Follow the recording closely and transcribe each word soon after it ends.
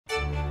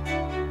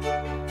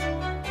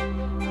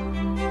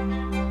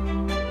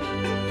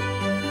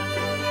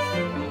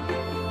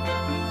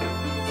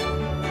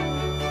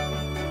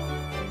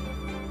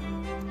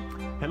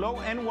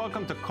Hello and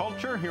welcome to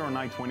Culture here on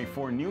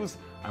I-24 News.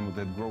 I'm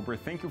Oded Grober.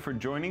 Thank you for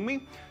joining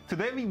me.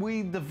 Today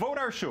we devote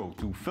our show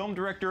to film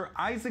director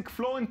Isaac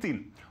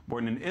Florentine.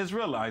 Born in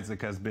Israel,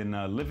 Isaac has been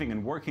living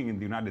and working in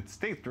the United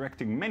States,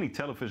 directing many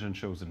television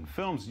shows and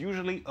films,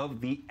 usually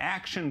of the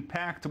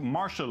action-packed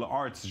martial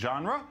arts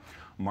genre.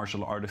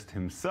 Martial artist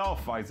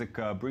himself, Isaac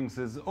brings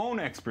his own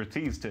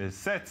expertise to his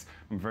sets.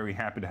 I'm very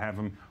happy to have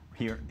him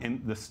here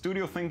in the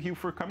studio. Thank you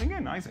for coming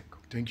in, Isaac.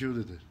 Thank you,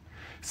 Oded.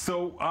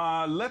 So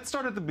let's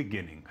start at the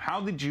beginning.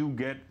 How did you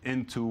get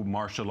into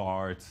martial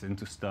arts,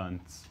 into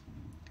stunts?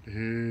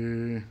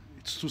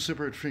 It's two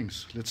separate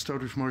things. Let's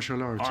start with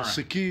martial arts. All As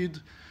a right.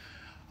 kid,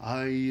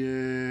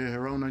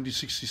 around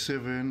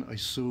 1967, I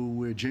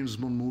saw a James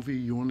Bond movie,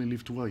 You Only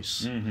Live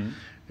Twice.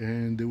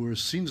 And there were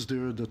scenes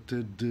there that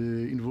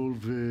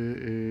involve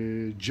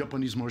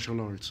Japanese martial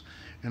arts.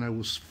 And I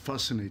was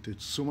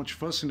fascinated, so much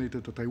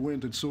fascinated that I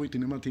went and saw it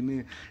in a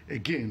matinee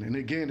again and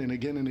again and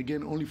again and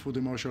again, only for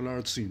the martial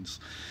arts scenes.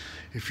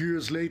 A few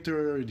years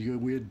later,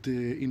 we had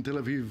in Tel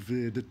Aviv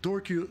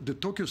the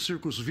Tokyo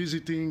Circus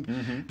visiting,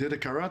 they had a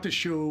karate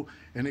show,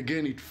 and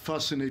again it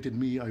fascinated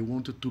me. I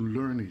wanted to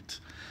learn it.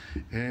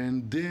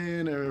 And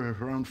then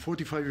around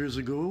 45 years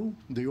ago,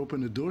 they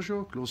opened a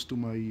dojo close to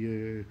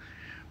my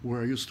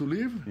where I used to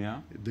live. Yeah.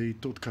 They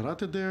taught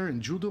karate there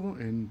and judo,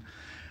 and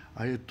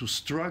I had to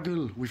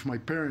struggle with my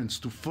parents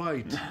to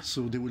fight.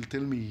 So they will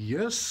tell me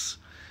yes,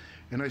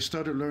 and I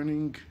started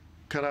learning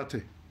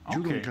karate,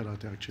 judo and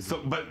karate actually.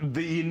 So, but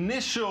the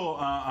initial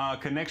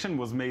connection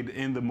was made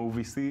in the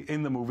movie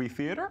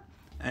theater,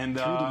 and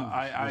Through the movies,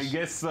 I yes.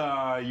 guess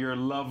your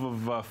love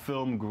of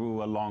film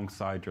grew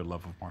alongside your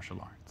love of martial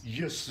arts.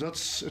 Yes,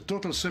 that's a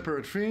total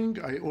separate thing.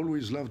 I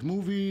always loved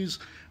movies.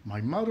 My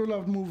mother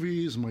loved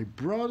movies. My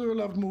brother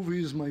loved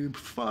movies. My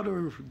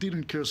father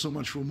didn't care so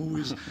much for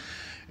movies.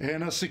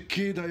 And as a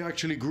kid, I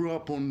actually grew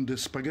up on the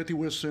spaghetti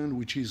western,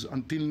 which is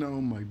until now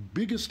my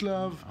biggest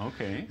love.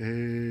 Okay.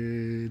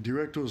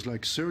 Directors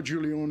like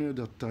Sergio Leone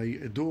that I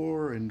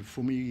adore, and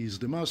for me he's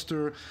the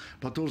master.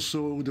 But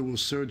also there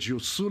was Sergio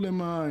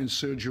Sulema and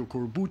Sergio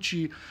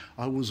Corbucci.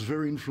 I was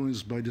very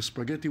influenced by the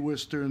spaghetti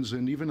westerns,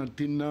 and even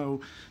until now,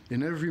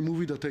 in every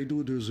movie that I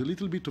do, there's a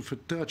little bit of a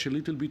touch, a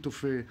little bit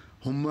of a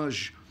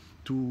homage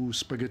to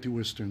spaghetti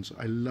westerns.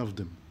 I love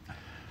them.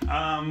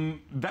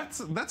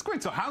 That's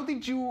great. So how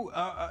did you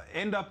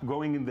end up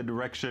going in the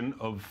direction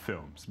of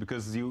films?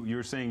 Because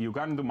you're saying you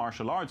got into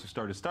martial arts, you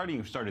started studying,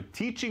 you started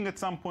teaching at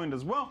some point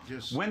as well.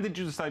 Yes. When did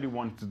you decide you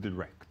wanted to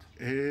direct?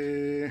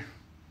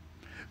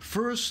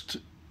 First,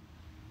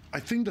 I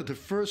think that the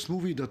first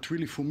movie that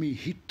really for me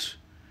hit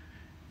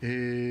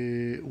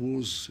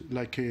was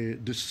like a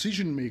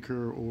decision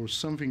maker or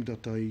something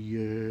that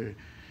I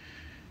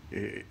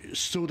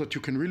so that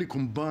you can really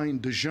combine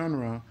the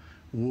genre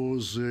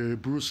was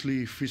Bruce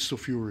Lee, Fist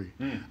of Fury.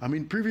 I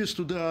mean, previous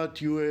to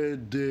that, you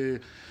had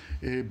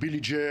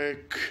Billy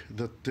Jack,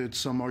 that did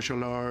some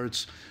martial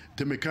arts,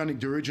 the Mechanic,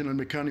 the original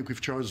Mechanic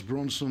with Charles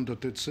Bronson,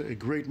 that it's a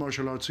great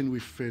martial arts scene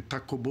with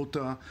Taco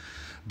Bota.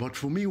 But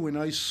for me, when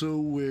I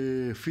saw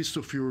Fist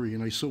of Fury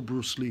and I saw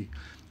Bruce Lee,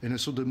 and I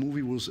saw the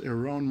movie was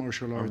around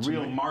martial arts. A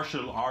real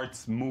martial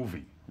arts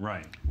movie,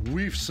 right?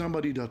 With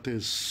somebody that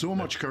has so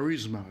much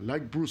charisma,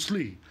 like Bruce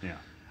Lee. Yeah.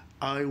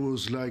 I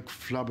was like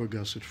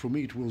flabbergasted. For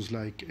me, it was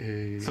like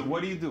a... So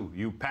what do?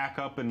 You pack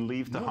up and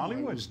leave to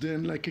Hollywood? I was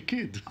then like a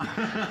kid.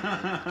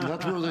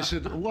 That was, I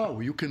said, wow,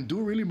 you can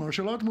do really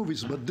martial art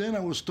movies. But then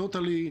I was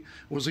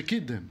a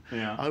kid then.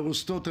 Yeah. I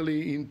was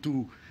totally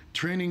into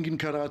training in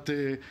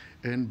karate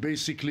and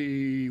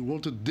basically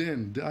wanted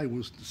then, I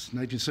was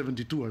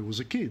 1972, I was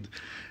a kid.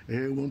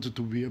 Wanted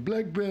to be a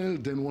black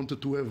belt, then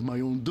wanted to have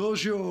my own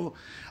dojo.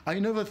 I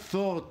never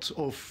thought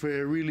of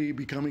really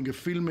becoming a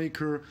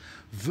filmmaker,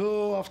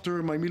 though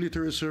after my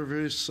military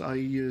service, I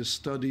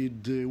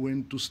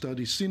went to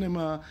study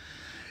cinema.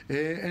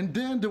 And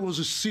then there was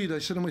a seed, I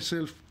said to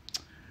myself,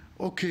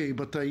 okay,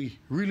 but I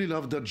really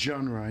love that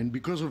genre, and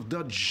because of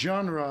that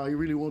genre, I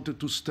really wanted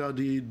to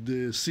study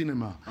the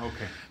cinema.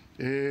 Okay.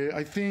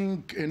 I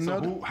think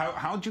another... So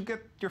how'd you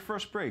get your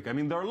first break? I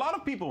mean, there are a lot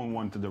of people who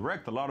want to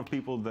direct, a lot of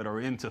people that are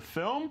into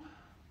film.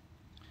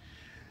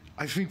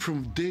 I think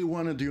from day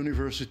one at the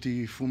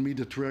university, for me,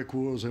 the track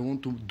was I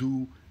want to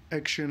do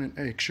action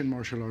and action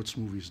martial arts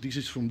movies. This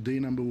is from day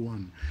number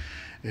one.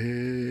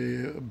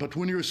 But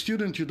when you're a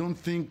student, you don't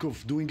think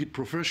of doing it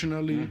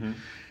professionally.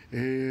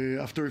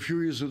 After a few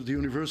years at the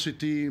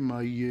university,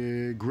 my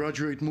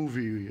graduate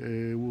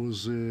movie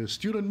was a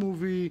student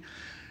movie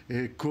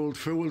called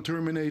Farewell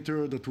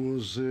Terminator, that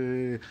was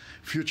a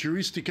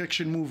futuristic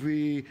action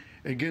movie,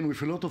 again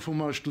with a lot of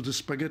homage to the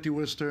spaghetti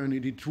western.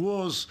 It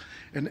was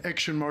an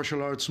action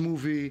martial arts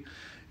movie.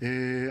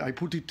 I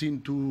put it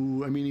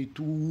into, I mean, it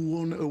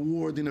won an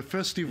award in a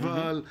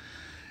festival.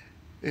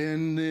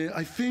 And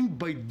I think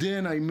by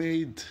then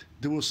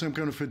there was some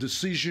kind of a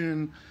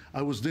decision.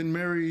 I was then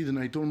married, and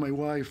I told my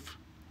wife,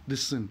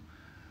 listen,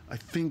 I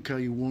think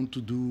I want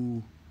to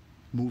do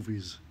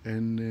movies.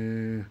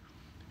 And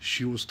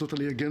She was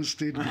totally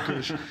against it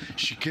because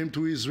she came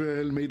to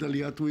Israel, made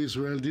Aliyah to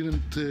Israel.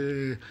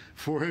 Didn't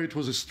for her it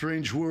was a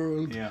strange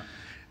world. Yeah.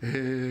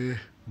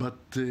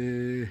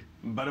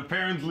 But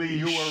apparently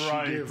you were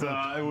right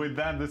with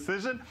that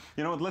decision.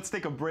 You know what, let's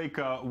take a break.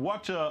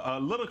 Watch a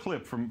little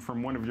clip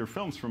from one of your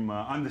films, from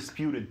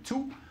Undisputed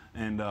 2,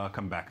 and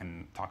come back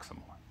and talk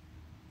some more.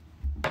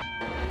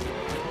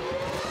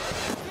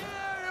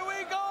 Here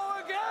we go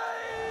again!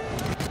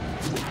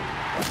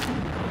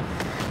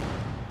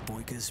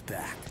 Boyka's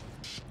back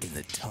in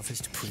the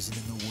toughest prison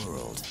in the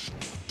world.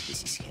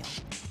 This is hell.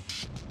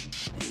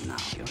 And now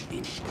you're in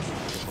it.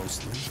 The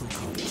most lethal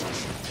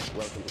competition.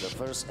 Welcome to the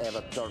first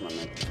ever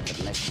tournament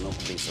of National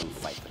Prison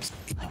Fighters.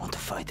 I want to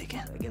fight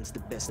again. Against the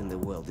best in the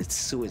world. It's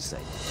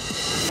suicide.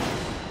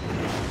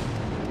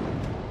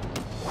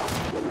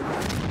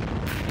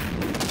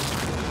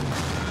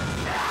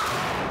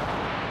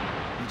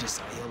 You just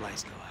saw your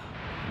lights go out.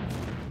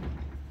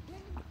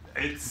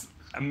 It's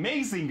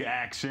amazing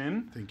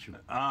action. Thank you.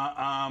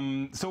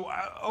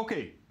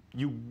 Okay,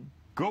 you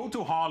go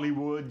to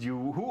Hollywood.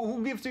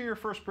 Who gives you your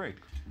first break?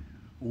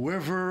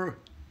 whoever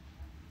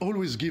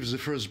always gives the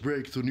first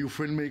break to new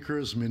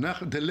filmmakers,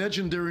 the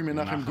legendary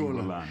Menachem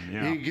Golan.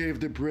 Yeah. He gave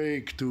the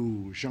break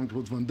to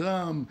Jean-Claude Van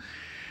Damme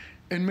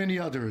and many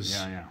others.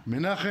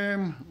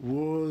 Menachem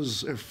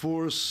was a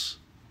force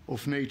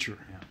of nature.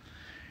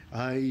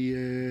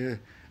 I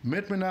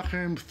met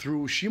Menachem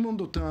through Shimon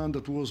Dotan,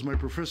 that was my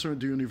professor at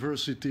the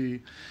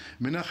university.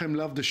 Menachem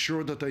loved the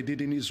short that I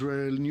did in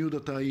Israel, knew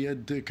that I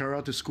had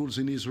karate schools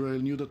in Israel,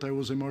 knew that I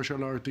was a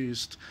martial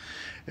artist.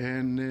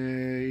 And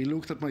he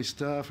looked at my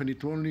stuff and he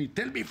told me,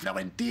 "Tell me,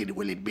 Florentine,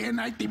 will it be a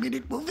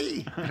 90-minute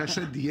movie?" I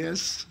said,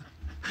 "Yes."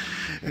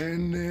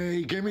 And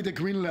he gave me the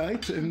green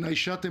light and I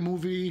shot a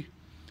movie.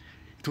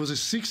 It was a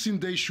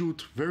 16-day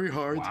shoot, very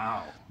hard.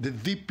 Wow. The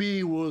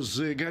DP was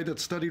a guy that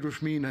studied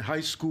with me in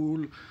high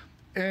school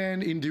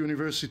and in the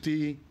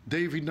university,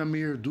 David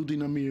Namir, Dudi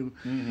Namir.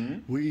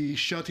 We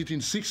shot it in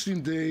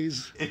 16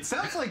 days. It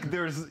sounds like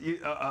there's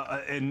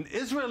an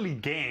Israeli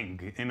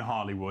gang in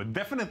Hollywood,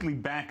 definitely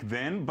back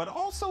then, but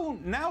also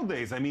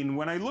nowadays. I mean,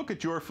 when I look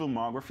at your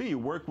filmography, you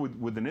work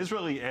with an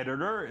Israeli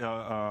editor,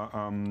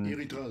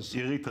 Irit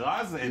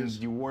Raz, and Yes.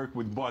 you work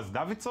with Boaz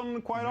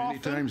Davidson quite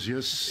often. Many times,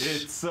 yes.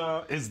 It's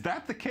is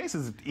that the case?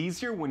 Is it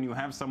easier when you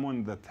have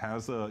someone that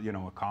has a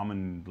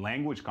common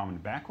language, common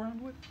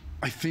background with?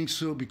 I think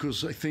so,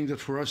 because I think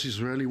that for us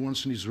Israeli,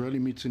 once an Israeli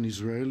meets an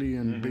Israeli,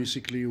 and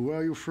basically, where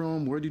are you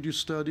from? Where did you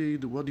study?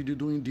 What did you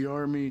do in the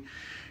army?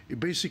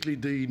 Basically,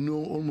 they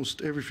know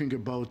almost everything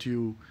about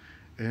you.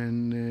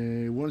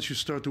 And once you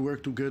start to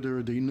work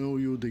together, they know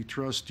you, they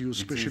trust you,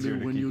 especially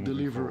when you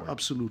deliver.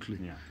 Absolutely.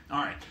 Yeah.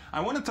 All right. I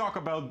want to talk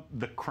about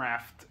the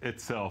craft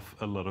itself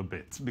a little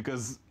bit,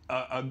 because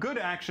a good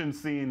action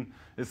scene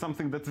is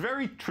something that's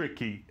very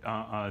tricky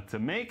to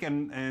make,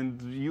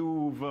 and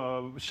you've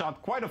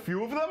shot quite a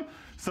few of them.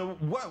 So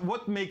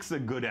what makes a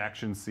good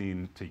action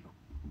scene to you?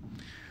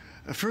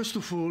 First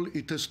of all,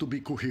 it has to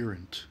be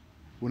coherent.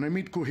 When I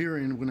mean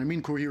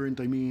coherent,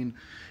 I mean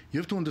you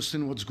have to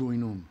understand what's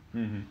going on.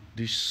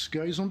 This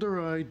guy is on the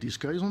right, this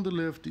guy is on the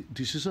left,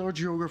 this is our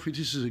geography,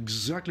 this is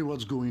exactly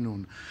what's going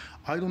on.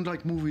 I don't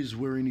like movies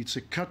wherein it's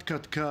a cut,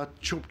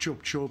 chop,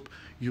 chop, chop.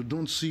 You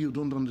don't see, you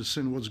don't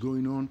understand what's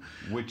going on.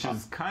 Which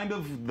is kind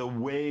of the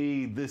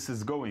way this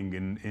is going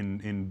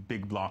in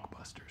big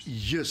blockbusters.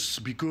 Yes,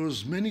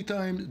 because many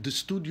times the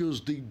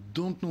studios, they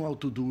don't know how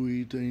to do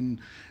it, and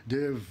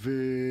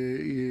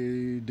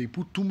they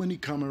put too many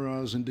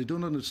cameras, and they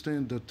don't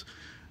understand that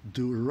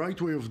the right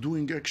way of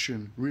doing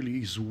action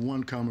really is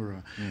one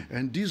camera.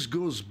 And this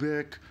goes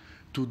back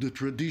to the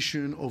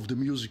tradition of the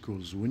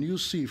musicals. When you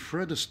see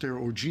Fred Astaire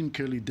or Gene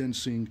Kelly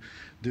dancing,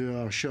 they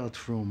are shot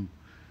from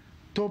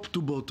top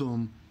to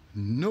bottom,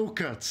 no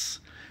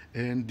cuts.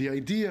 And the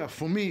idea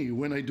for me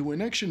when I do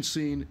an action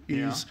scene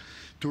is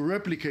to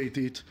replicate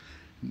it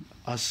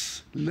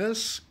as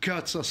less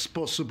cuts as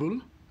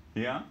possible.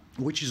 Yeah.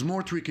 Which is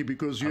more tricky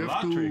because you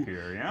have to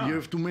trickier, you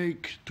have to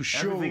make to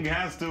show everything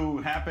has to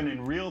happen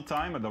in real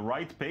time at the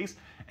right pace,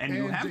 and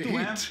you have the to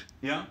heat,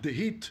 have the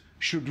heat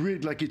should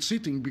read like it's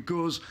hitting,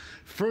 because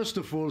first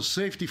of all,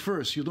 safety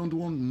first. You don't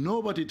want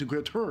nobody to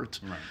get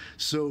hurt. Right.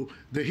 So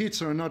the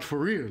hits are not for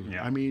real.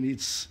 Yeah. I mean,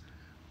 it's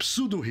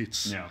pseudo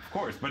hits. Yeah, of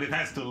course, but it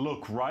has to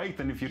look right,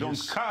 and if you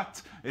don't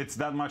cut, it's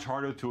that much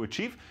harder to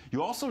achieve.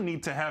 You also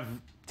need to have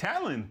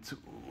talent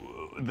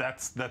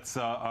that's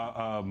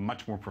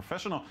much more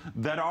professional,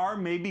 that are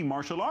maybe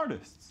martial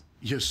artists.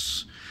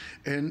 Yes,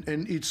 and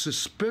it's a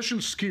special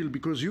skill,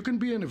 because you can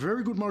be a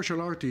very good martial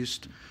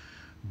artist,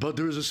 but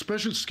there is a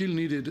special skill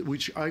needed,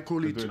 which I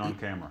call it Do it on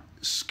camera.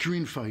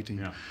 Screen fighting.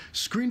 Yeah.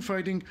 Screen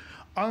fighting,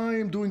 I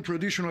am doing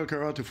traditional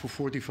karate for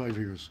 45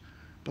 years.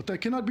 But I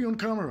cannot be on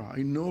camera.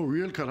 I know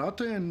real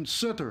karate and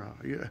etc.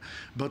 Yeah.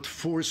 But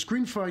for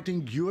screen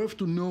fighting, you have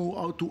to know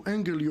how to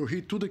angle your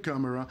hit to the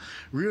camera.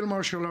 Real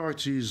martial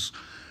arts is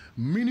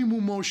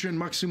minimum motion,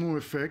 maximum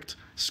effect.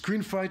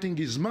 Screen fighting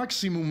is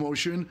maximum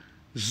motion,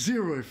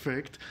 zero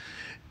effect.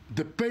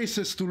 The pace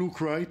has to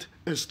look right,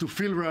 has to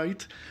feel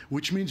right,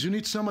 which means you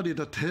need somebody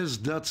that has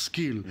that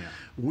skill,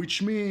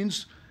 which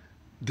means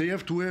they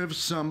have to have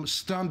some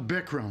stunt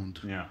background.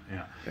 Yeah,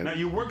 yeah. Now,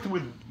 you worked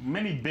with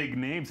many big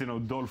names, you know,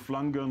 Dolph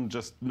Lundgren,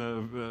 just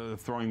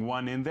throwing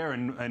one in there,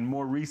 and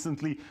more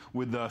recently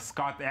with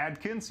Scott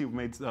Adkins. You've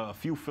made a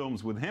few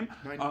films with him.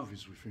 9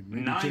 movies with him.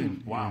 Maybe 9?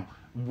 10, wow.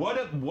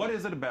 Yeah. What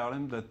is it about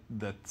him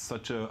that's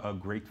such a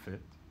great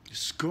fit?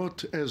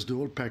 Scott has the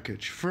whole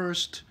package.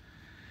 First,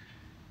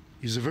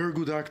 he's a very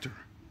good actor.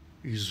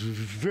 He's a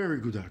very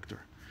good actor.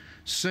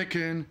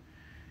 Second,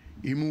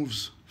 he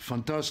moves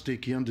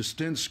fantastic. He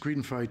understands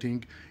screen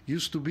fighting. He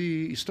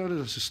started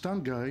as a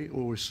stunt guy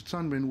or a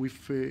stuntman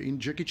in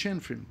Jackie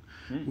Chan film,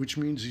 which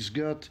means he's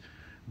got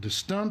the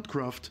stunt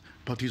craft,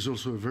 but he's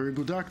also a very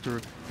good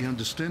actor. He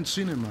understands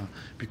cinema,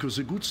 because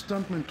a good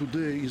stuntman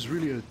today is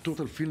really a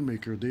total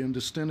filmmaker. They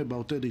understand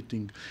about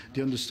editing.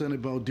 They understand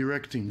about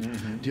directing.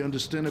 They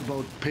understand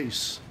about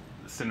pace.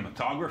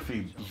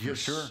 Cinematography, for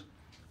sure.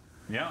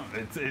 Yeah,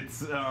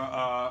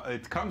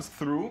 it comes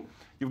through.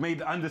 You've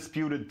made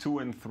Undisputed 2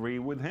 and 3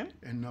 with him.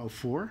 And now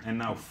 4. And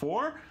now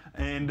 4.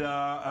 And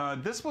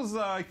this was,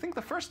 I think,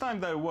 the first time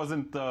that it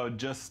wasn't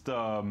just...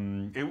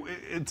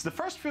 it's the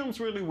first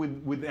films really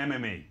with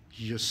MMA.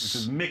 Yes. Which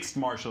is mixed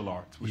martial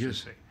arts, we should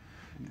say.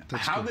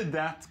 How did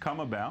that come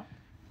about?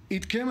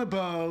 It came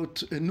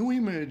about, a New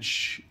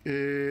Image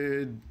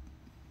did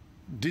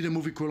a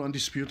movie called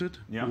Undisputed.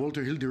 Yeah.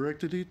 Walter Hill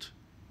directed it.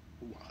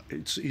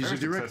 He's a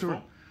director.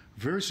 Successful.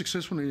 Very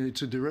successful, and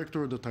it's a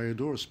director that I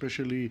adore,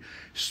 especially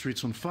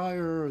Streets on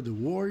Fire, The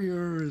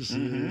Warriors.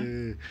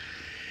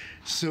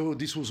 So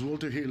this was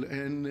Walter Hill.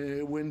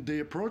 And when they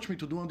approached me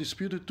to do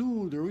Undisputed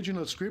 2, the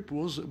original script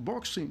was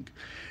boxing.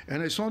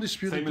 And I saw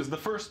Undisputed... Same as the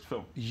first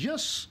film.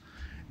 Yes.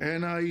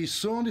 And I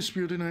saw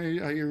Undisputed,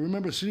 and I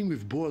remember sitting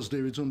with Boaz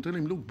Davidson,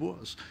 telling him, look,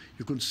 Boaz,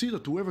 you can see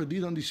that whoever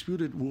did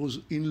Undisputed was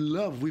in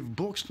love with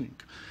boxing.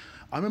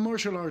 I'm a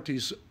martial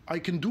artist. I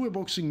can do a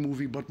boxing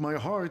movie, but my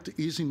heart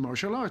is in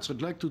martial arts.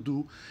 I'd like to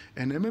do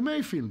an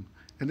MMA film.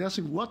 And they asked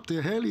him, what the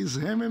hell is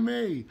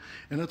MMA?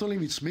 And I told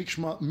him it's mixed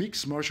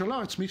martial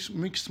arts.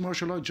 Mixed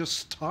martial arts just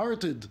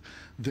started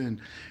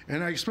then.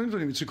 And I explained to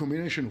him it's a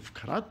combination of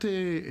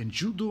karate and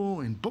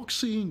judo and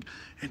boxing,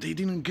 and they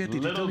didn't get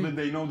it. Little did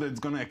they know that it's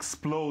going to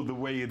explode the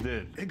way it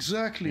did.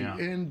 Exactly. Yeah.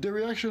 And the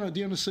reaction at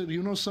the end said,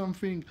 you know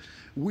something?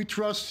 We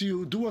trust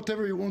you. Do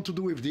whatever you want to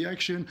do with the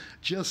action.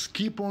 Just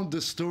keep on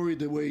the story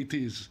the way it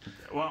is.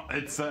 Well,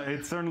 it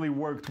certainly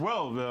worked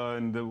well.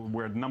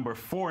 We're at number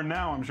 4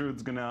 now. I'm sure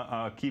it's going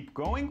to keep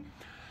going.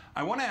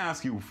 I want to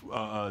ask you,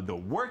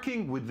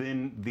 working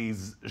within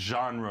these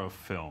genre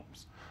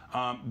films,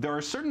 there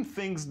are certain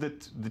things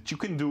that you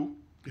can do,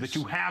 that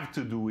you have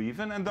to do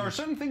even, and there are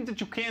certain things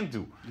that you can't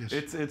do.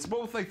 It's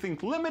both, I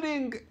think,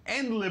 limiting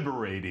and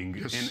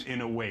liberating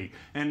in a way.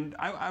 And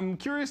I'm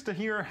curious to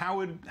hear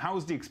how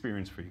is the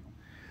experience for you?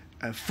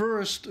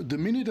 First, the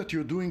minute that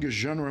you're doing a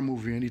genre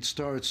movie, and it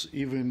starts,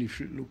 even if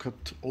you look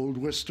at old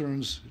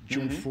westerns,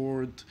 John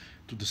Ford,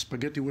 to the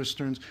spaghetti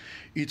westerns,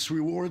 it's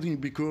rewarding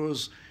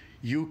because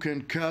you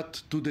can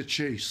cut to the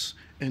chase,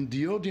 and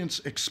the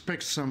audience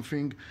expects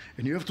something,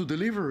 and you have to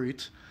deliver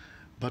it.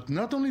 But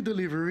not only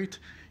deliver it,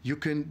 you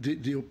can.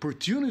 The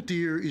opportunity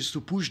here is to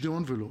push the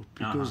envelope,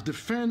 because the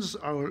fans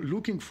are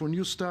looking for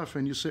new stuff,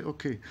 and you say,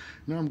 okay,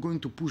 now I'm going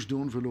to push the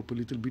envelope a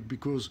little bit,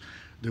 because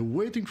they're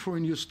waiting for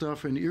new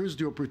stuff, and here's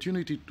the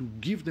opportunity to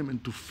give them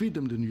and to feed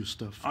them the new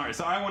stuff. All right,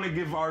 so I want to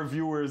give our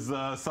viewers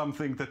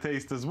something to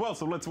taste as well.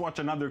 So let's watch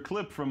another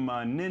clip from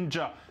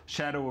Ninja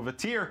Shadow of a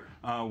Tear,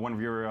 one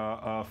of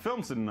your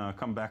films, and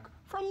come back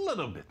for a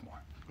little bit more.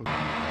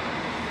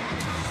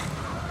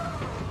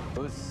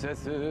 This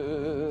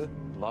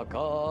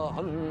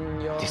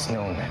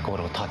known that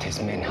Goro taught his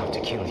men how to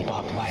kill the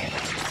barbed wire.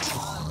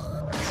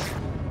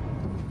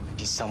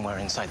 He's somewhere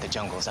inside the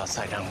jungles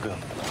outside Rangoon.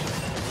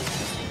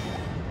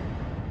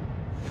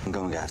 I'm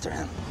going after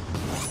him.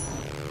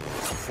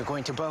 You're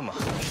going to Burma.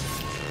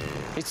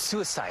 It's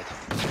suicide.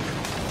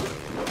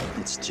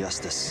 It's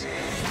justice.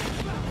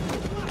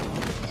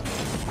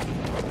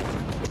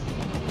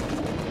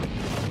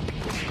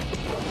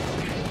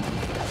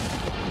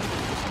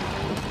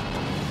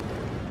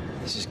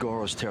 This is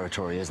Goro's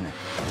territory, isn't it?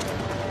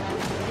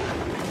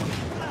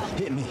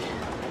 Hit me.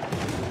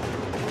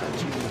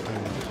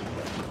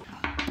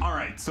 All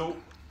right, so,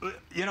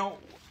 you know,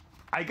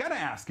 I gotta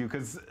ask you,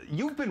 because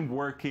you've been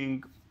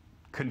working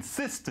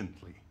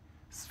consistently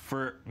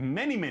for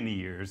many, many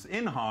years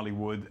in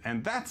Hollywood,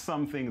 and that's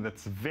something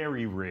that's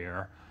very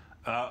rare.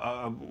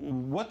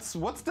 What's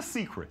the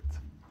secret?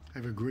 I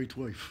have a great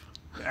wife.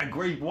 A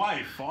great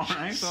wife, all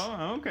right.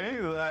 Oh, okay.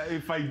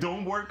 If I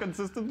don't work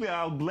consistently,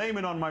 I'll blame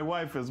it on my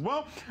wife as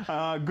well.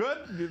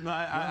 Good.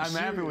 I'm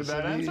happy with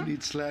that answer.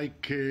 It's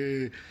like,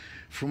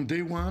 from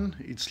day one,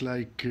 it's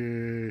like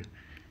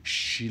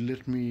she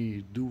let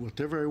me do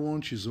whatever I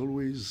want. She's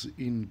always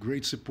in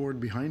great support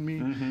behind me.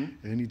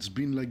 And it's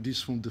been like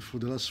this for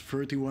the last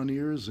 31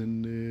 years.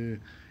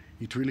 And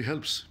it really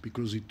helps,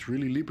 because it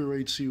really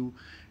liberates you,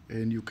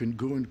 and you can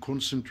go and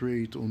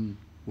concentrate on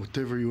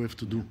whatever you have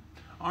to do.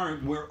 All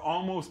right, we're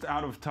almost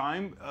out of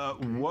time.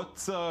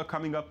 What's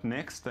coming up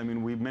next? I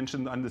mean, we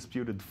mentioned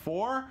Undisputed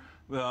 4.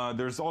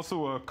 There's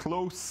also a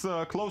close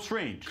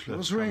range.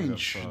 Close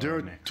range. There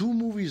are two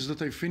movies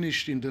that I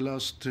finished in the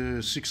last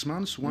 6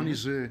 months. One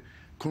is a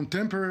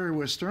contemporary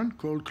Western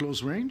called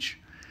Close Range.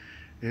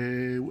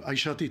 I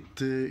shot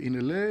it in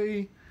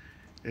LA,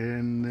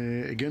 and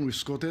again with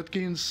Scott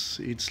Atkins.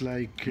 It's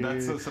like...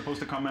 That's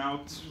supposed to come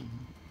out...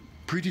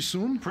 Pretty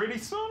soon. Pretty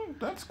soon?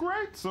 That's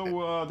great.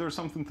 So there's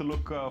something to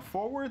look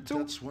forward to.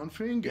 That's one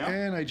thing. Yeah.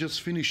 And I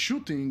just finished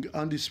shooting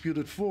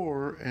Undisputed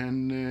 4,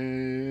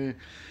 and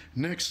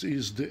next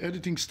is the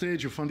editing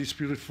stage of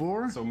Undisputed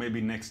 4. So maybe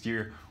next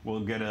year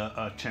we'll get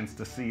a chance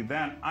to see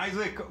that.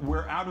 Isaac,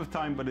 we're out of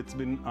time, but it's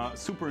been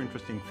super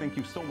interesting. Thank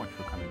you so much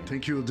for coming in.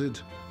 Thank you,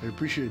 Oded. I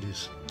appreciate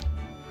this.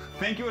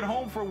 Thank you at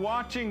home for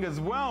watching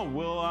as well.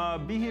 We'll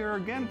be here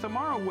again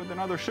tomorrow with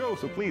another show,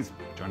 so please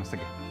join us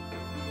again.